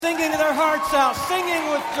Singing their hearts out, singing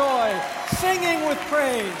with joy, singing with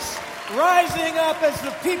praise, rising up as the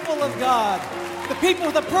people of God, the people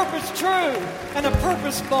with a purpose true and a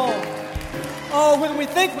purpose bold. Oh, when we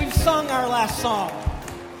think we've sung our last song,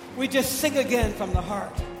 we just sing again from the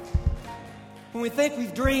heart. When we think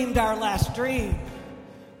we've dreamed our last dream,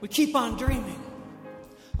 we keep on dreaming.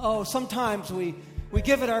 Oh, sometimes we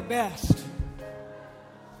give it our best.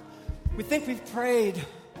 We think we've prayed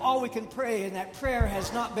all we can pray, and that prayer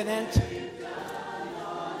has not been answered.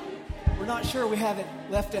 We're not sure we have it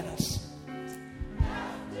left in us. And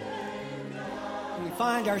we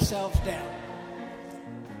find ourselves down.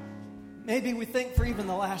 Maybe we think for even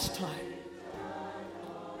the last time.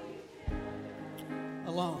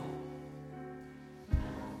 Alone.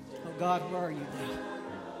 Oh God, where are you now?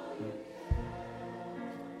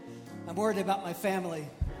 I'm worried about my family.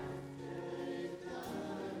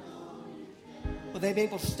 Will they be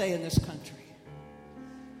able to stay in this country?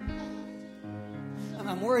 And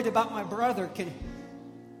I'm worried about my brother. Can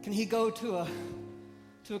he go to a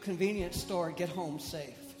convenience store and get home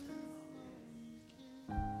safe?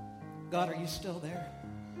 God, are you still there?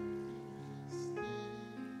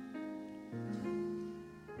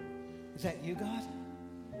 Is that you, God?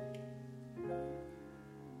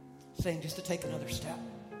 Saying just to take another step.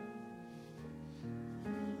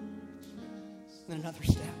 And another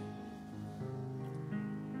step.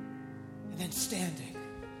 And then standing.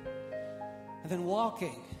 And then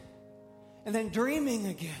walking. And then dreaming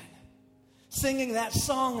again. Singing that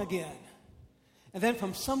song again. And then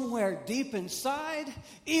from somewhere deep inside,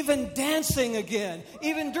 even dancing again.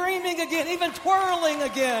 Even dreaming again. Even twirling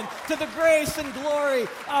again to the grace and glory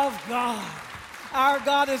of God. Our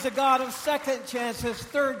God is a God of second chances,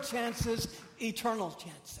 third chances, eternal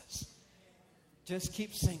chances. Just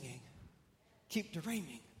keep singing. Keep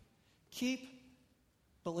dreaming. Keep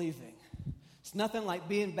believing. It's nothing like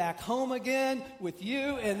being back home again with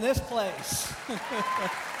you in this place.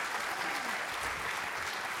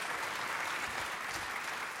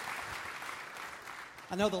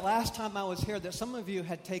 I know the last time I was here that some of you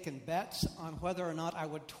had taken bets on whether or not I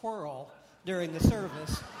would twirl during the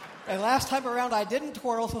service. And last time around I didn't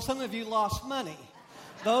twirl, so some of you lost money.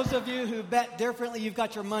 Those of you who bet differently, you've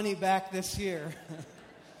got your money back this year.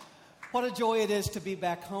 What a joy it is to be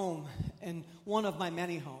back home in one of my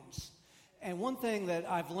many homes. And one thing that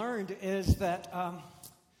I've learned is that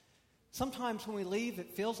sometimes when we leave, it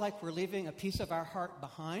feels like we're leaving a piece of our heart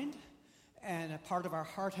behind, and a part of our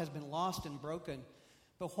heart has been lost and broken.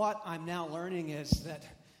 But what I'm now learning is that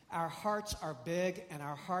our hearts are big and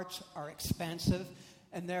our hearts are expansive,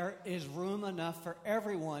 and there is room enough for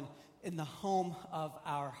everyone in the home of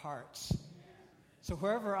our hearts. So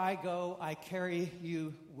wherever I go, I carry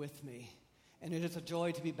you with me. And it is a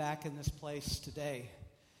joy to be back in this place today.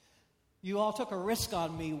 You all took a risk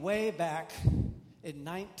on me way back in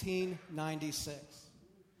 1996.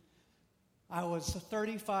 I was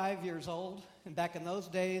 35 years old, and back in those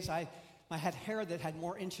days, I had hair that had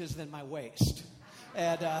more inches than my waist.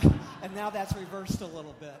 And now that's reversed a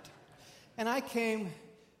little bit. And I came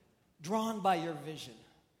drawn by your vision.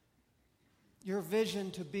 Your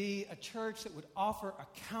vision to be a church that would offer a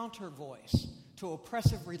counter voice to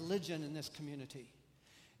oppressive religion in this community.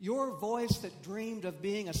 Your voice that dreamed of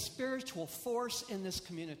being a spiritual force in this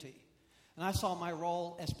community. And I saw my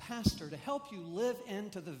role as pastor to help you live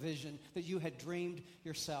into the vision that you had dreamed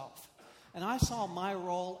yourself. And I saw my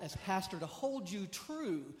role as pastor to hold you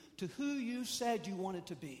true to who you said you wanted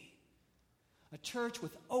to be. A church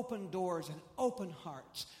with open doors and open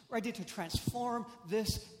hearts, ready to transform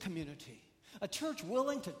this community. A church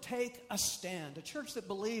willing to take a stand. A church that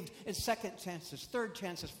believed in second chances, third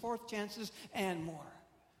chances, fourth chances, and more.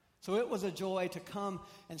 So it was a joy to come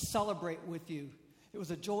and celebrate with you. It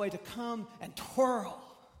was a joy to come and twirl.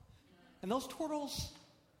 And those twirls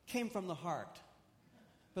came from the heart.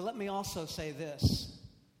 But let me also say this.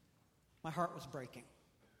 My heart was breaking.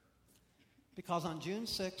 Because on June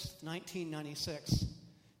 6th, 1996,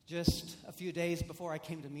 just a few days before I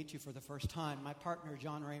came to meet you for the first time, my partner,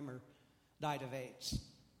 John Raymer, died of AIDS.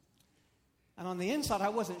 And on the inside, I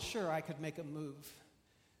wasn't sure I could make a move.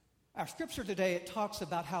 Our scripture today, it talks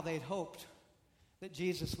about how they'd hoped that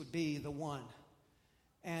Jesus would be the one.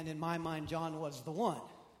 And in my mind, John was the one.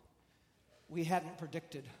 We hadn't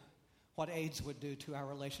predicted what AIDS would do to our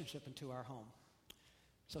relationship and to our home.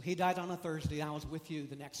 So he died on a Thursday, and I was with you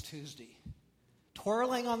the next Tuesday.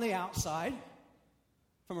 Twirling on the outside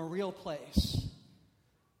from a real place,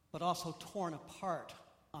 but also torn apart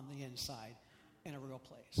on the inside in a real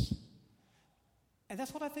place. And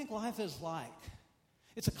that's what I think life is like.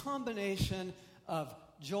 It's a combination of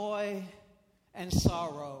joy and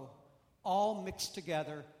sorrow all mixed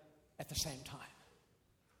together at the same time.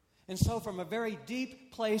 And so from a very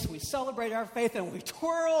deep place, we celebrate our faith and we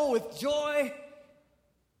twirl with joy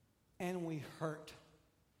and we hurt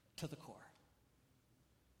to the core.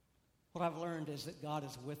 What I've learned is that God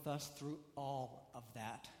is with us through all of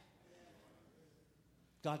that.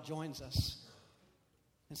 God joins us.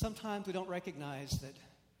 And sometimes we don't recognize that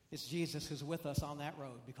it's Jesus who's with us on that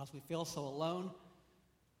road because we feel so alone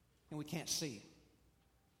and we can't see.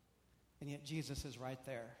 And yet Jesus is right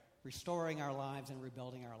there, restoring our lives and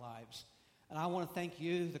rebuilding our lives. And I want to thank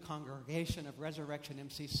you, the congregation of Resurrection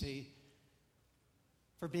MCC,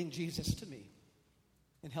 for being Jesus to me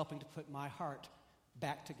and helping to put my heart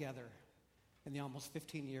back together in the almost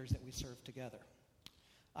 15 years that we served together.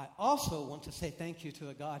 I also want to say thank you to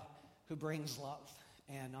a God who brings love.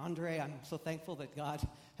 And Andre, I'm so thankful that God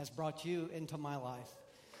has brought you into my life.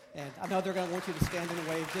 And I know they're going to want you to stand and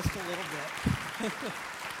wave just a little bit.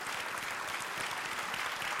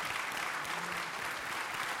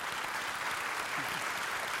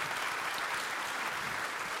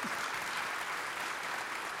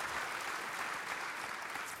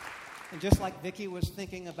 And just like Vicki was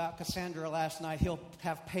thinking about Cassandra last night, he'll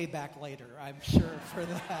have payback later, I'm sure, for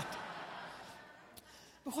that.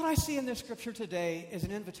 But what I see in this scripture today is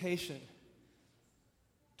an invitation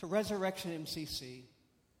to Resurrection MCC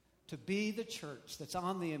to be the church that's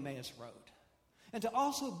on the Emmaus Road, and to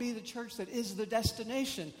also be the church that is the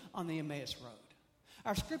destination on the Emmaus Road.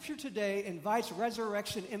 Our scripture today invites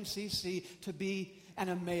Resurrection MCC to be an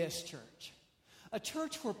Emmaus church. A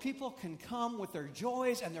church where people can come with their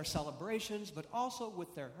joys and their celebrations, but also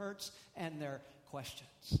with their hurts and their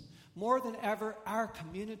questions. More than ever, our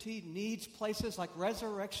community needs places like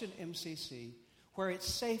Resurrection MCC where it's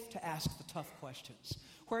safe to ask the tough questions,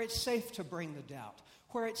 where it's safe to bring the doubt,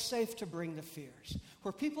 where it's safe to bring the fears,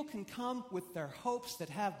 where people can come with their hopes that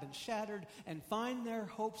have been shattered and find their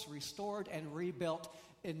hopes restored and rebuilt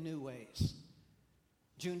in new ways.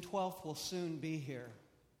 June 12th will soon be here.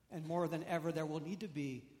 And more than ever, there will need to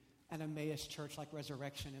be an Emmaus church like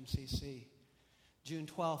Resurrection MCC. June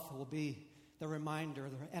 12th will be the reminder,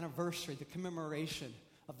 the anniversary, the commemoration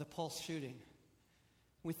of the Pulse shooting.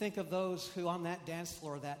 We think of those who on that dance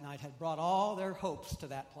floor that night had brought all their hopes to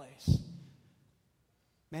that place.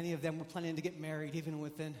 Many of them were planning to get married even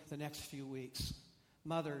within the next few weeks.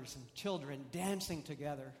 Mothers and children dancing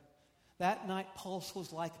together. That night, Pulse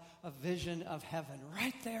was like a vision of heaven,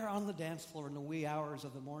 right there on the dance floor in the wee hours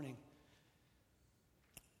of the morning.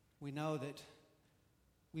 We know that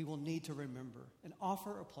we will need to remember and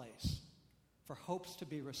offer a place for hopes to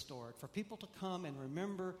be restored, for people to come and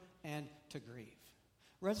remember and to grieve.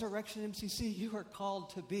 Resurrection MCC, you are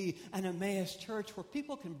called to be an Emmaus church where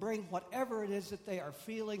people can bring whatever it is that they are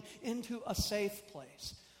feeling into a safe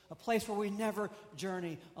place, a place where we never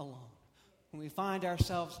journey alone. When we find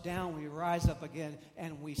ourselves down, we rise up again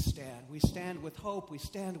and we stand. We stand with hope. We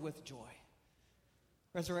stand with joy.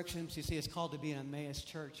 Resurrection MCC is called to be an Emmaus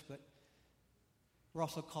church, but we're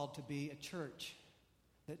also called to be a church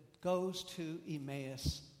that goes to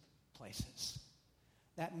Emmaus places.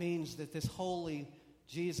 That means that this holy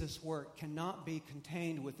Jesus work cannot be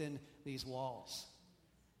contained within these walls.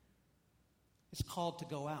 It's called to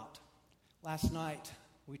go out. Last night,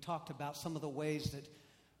 we talked about some of the ways that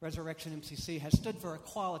Resurrection MCC has stood for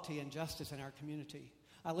equality and justice in our community.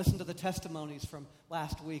 I listened to the testimonies from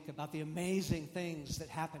last week about the amazing things that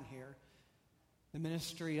happen here. The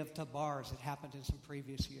ministry of Tabars that happened in some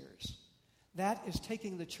previous years. That is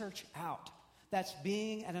taking the church out. That's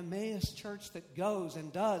being an Emmaus church that goes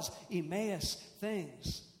and does Emmaus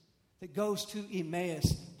things, that goes to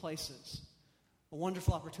Emmaus places. A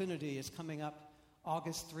wonderful opportunity is coming up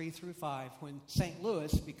August 3 through 5 when St.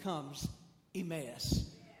 Louis becomes Emmaus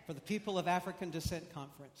for the People of African Descent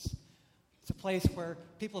Conference. It's a place where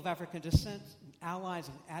people of African descent, allies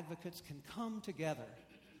and advocates can come together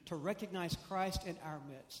to recognize Christ in our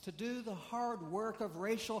midst, to do the hard work of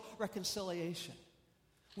racial reconciliation.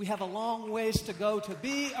 We have a long ways to go to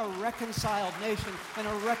be a reconciled nation and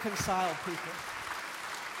a reconciled people.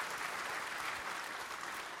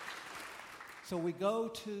 So we go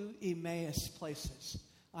to Emmaus places.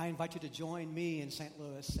 I invite you to join me in St.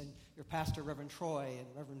 Louis and your pastor, Reverend Troy, and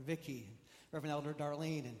Reverend Vicki, Reverend Elder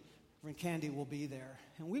Darlene, and Reverend Candy will be there.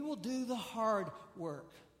 And we will do the hard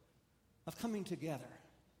work of coming together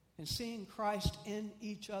and seeing Christ in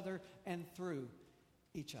each other and through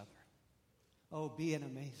each other. Oh, be an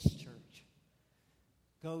Emmaus church.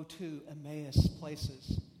 Go to Emmaus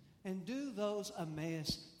places and do those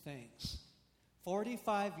Emmaus things.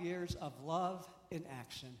 45 years of love in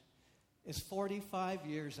action is 45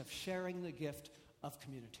 years of sharing the gift of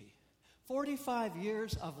community. 45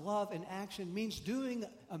 years of love in action means doing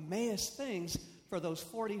Emmaus things for those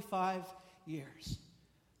 45 years.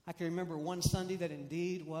 I can remember one Sunday that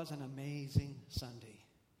indeed was an amazing Sunday.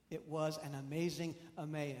 It was an amazing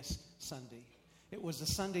Emmaus Sunday. It was the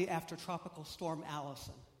Sunday after Tropical Storm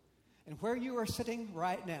Allison. And where you are sitting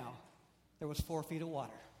right now, there was 4 feet of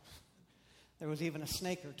water. There was even a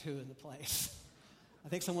snake or two in the place. I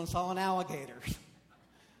think someone saw an alligator.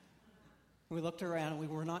 We looked around and we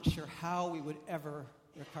were not sure how we would ever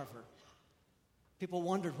recover. People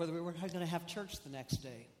wondered whether we were going to have church the next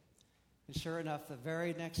day. And sure enough, the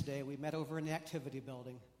very next day, we met over in the activity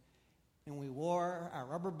building, and we wore our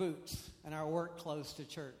rubber boots and our work clothes to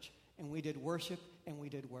church, and we did worship and we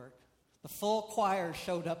did work. The full choir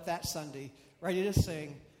showed up that Sunday, ready to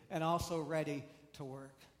sing and also ready to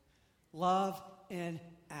work. Love in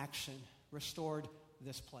action restored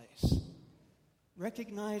this place.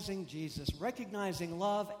 Recognizing Jesus, recognizing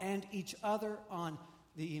love and each other on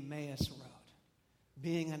the Emmaus Road.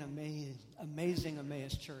 Being an amazing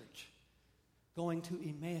Emmaus church. Going to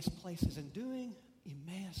Emmaus places and doing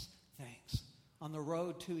Emmaus things. On the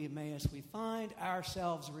road to Emmaus, we find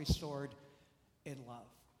ourselves restored in love.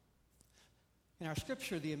 In our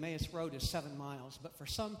scripture, the Emmaus Road is 7 miles, but for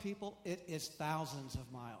some people, it is thousands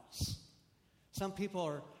of miles. Some people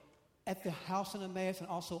are at the house in Emmaus and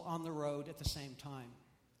also on the road at the same time.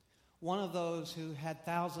 One of those who had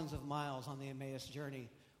thousands of miles on the Emmaus journey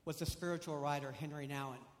was the spiritual writer Henry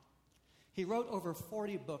Nouwen. He wrote over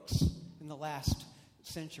 40 books in the last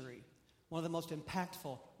century, one of the most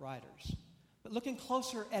impactful writers. But looking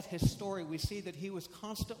closer at his story, we see that he was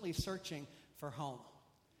constantly searching for home.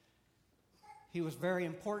 He was very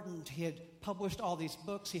important. He had published all these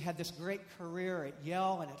books. He had this great career at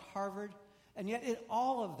Yale and at Harvard. And yet in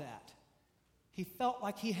all of that, he felt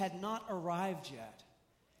like he had not arrived yet.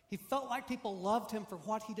 He felt like people loved him for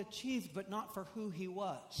what he'd achieved, but not for who he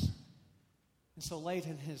was. And so late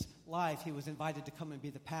in his life, he was invited to come and be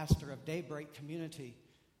the pastor of Daybreak Community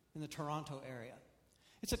in the Toronto area.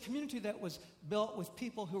 It's a community that was built with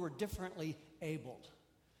people who were differently abled,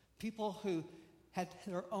 people who had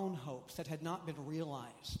their own hopes that had not been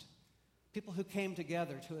realized, people who came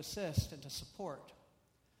together to assist and to support.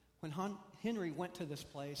 When Henry went to this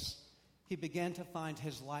place, he began to find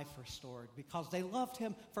his life restored because they loved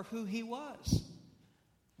him for who he was.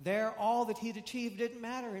 There, all that he'd achieved didn't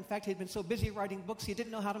matter. In fact, he'd been so busy writing books, he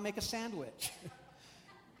didn't know how to make a sandwich.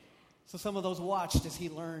 So some of those watched as he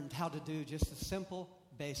learned how to do just the simple,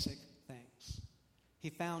 basic things. He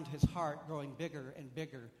found his heart growing bigger and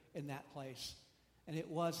bigger in that place. And it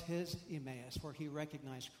was his Emmaus where he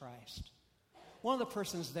recognized Christ. One of the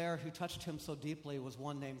persons there who touched him so deeply was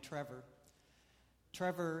one named Trevor.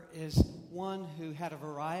 Trevor is one who had a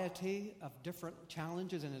variety of different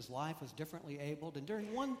challenges in his life, was differently abled. And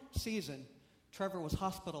during one season, Trevor was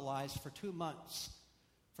hospitalized for 2 months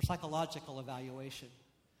for psychological evaluation.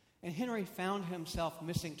 And Henry found himself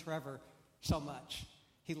missing Trevor so much.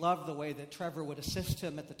 He loved the way that Trevor would assist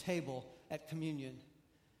him at the table at communion.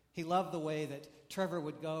 He loved the way that Trevor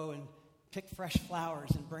would go and pick fresh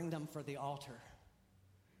flowers and bring them for the altar.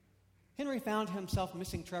 Henry found himself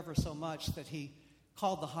missing Trevor so much that he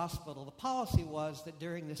called the hospital. The policy was that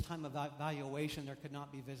during this time of evaluation, there could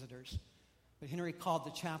not be visitors. But Henry called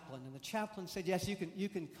the chaplain, and the chaplain said, yes, you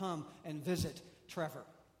can come and visit Trevor.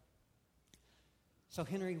 So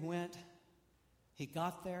Henry went, he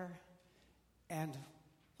got there, and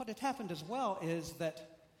what had happened as well is that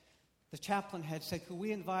the chaplain had said, could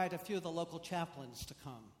we invite a few of the local chaplains to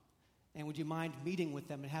come? And would you mind meeting with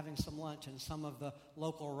them and having some lunch and some of the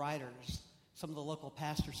local writers, some of the local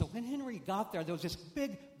pastors? So when Henry got there was this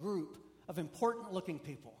big group of important-looking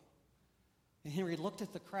people. And Henry looked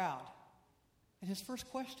at the crowd, and his first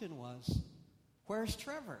question was, where's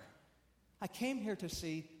Trevor? I came here to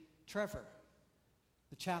see Trevor.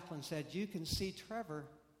 The chaplain said, you can see Trevor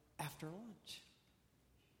after lunch.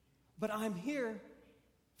 But I'm here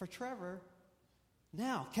for Trevor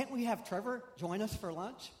now. Can't we have Trevor join us for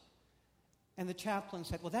lunch? And the chaplain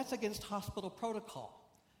said, well, that's against hospital protocol.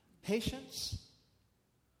 Patients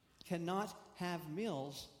cannot have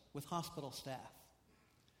meals with hospital staff.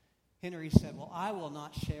 Henry said, well, I will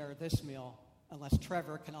not share this meal unless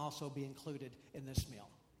Trevor can also be included in this meal.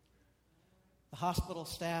 The hospital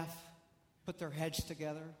staff put their heads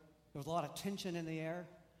together. There was a lot of tension in the air.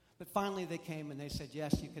 But finally they came and they said,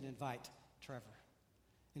 yes, you can invite Trevor.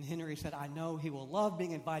 And Henry said, I know he will love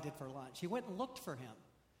being invited for lunch. He went and looked for him.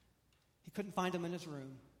 He couldn't find him in his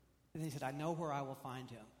room. And he said, I know where I will find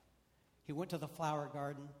him. He went to the flower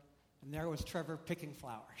garden, and there was Trevor picking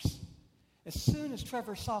flowers. As soon as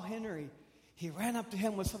Trevor saw Henry, he ran up to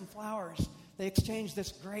him with some flowers. They exchanged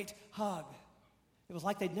this great hug. It was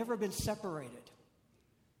like they'd never been separated.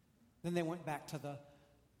 Then they went back to the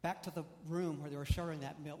room where they were sharing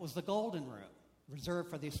that meal. It was the golden room, reserved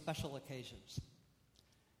for these special occasions.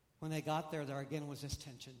 When they got there again was this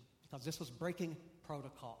tension, because this was breaking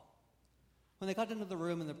protocol. When they got into the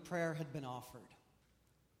room and the prayer had been offered,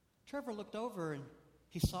 Trevor looked over and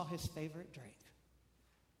he saw his favorite drink.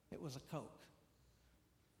 It was a Coke.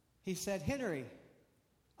 He said, "Henry,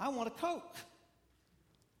 I want a Coke."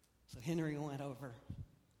 So Henry went over.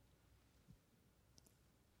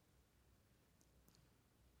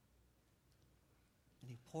 And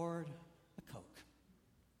he poured a Coke.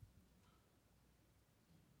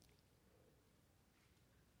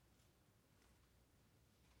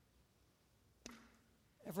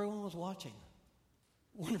 Everyone was watching,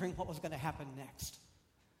 wondering what was going to happen next.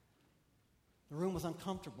 The room was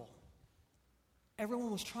uncomfortable.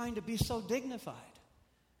 Everyone was trying to be so dignified.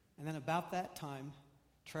 And then about that time,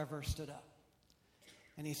 Trevor stood up.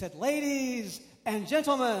 And he said, "Ladies and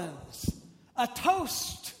gentlemen, a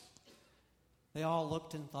toast." They all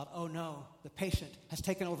looked and thought, "Oh no, the patient has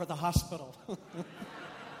taken over the hospital."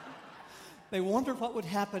 They wondered what would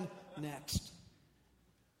happen next.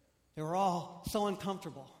 They were all so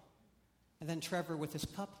uncomfortable. And then Trevor, with his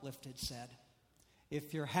cup lifted, said,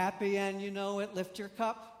 "If you're happy and you know it, lift your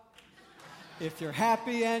cup. If you're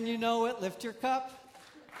happy and you know it, lift your cup.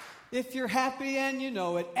 If you're happy and you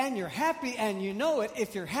know it, and you're happy and you know it,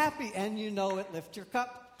 if you're happy and you know it, lift your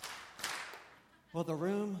cup." Well, the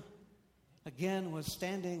room again was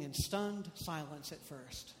standing in stunned silence at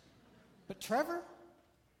first. But Trevor,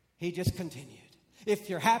 he just continued. "If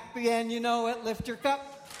you're happy and you know it, lift your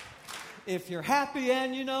cup. If you're happy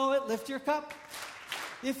and you know it, lift your cup.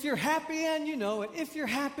 If you're happy and you know it, if you're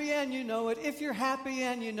happy and you know it, if you're happy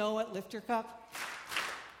and you know it, lift your cup."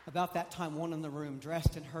 About that time, one in the room,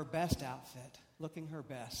 dressed in her best outfit, looking her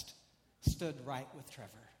best, stood right with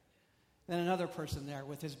Trevor. Then another person there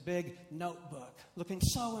with his big notebook, looking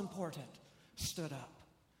so important, stood up.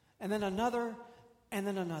 And then another, and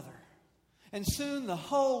then another. And soon the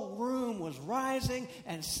whole room was rising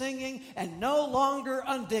and singing and no longer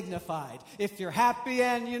undignified. If you're happy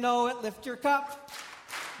and you know it, lift your cup.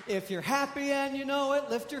 If you're happy and you know it,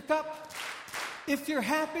 lift your cup. If you're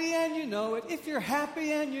happy and you know it, if you're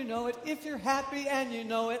happy and you know it, if you're happy and you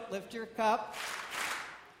know it, lift your cup.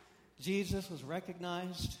 Jesus was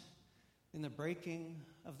recognized in the breaking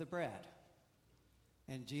of the bread.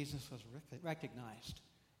 And Jesus was recognized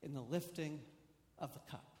in the lifting of the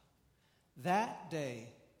cup. That day,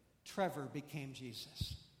 Trevor became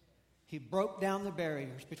Jesus. He broke down the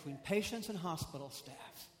barriers between patients and hospital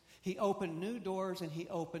staff. He opened new doors and he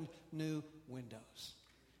opened new windows.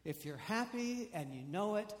 If you're happy and you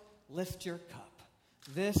know it, lift your cup.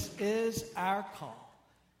 This is our call.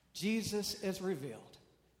 Jesus is revealed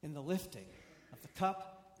in the lifting of the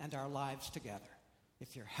cup and our lives together.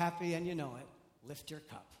 If you're happy and you know it, lift your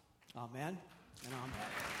cup. Amen and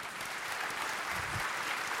amen.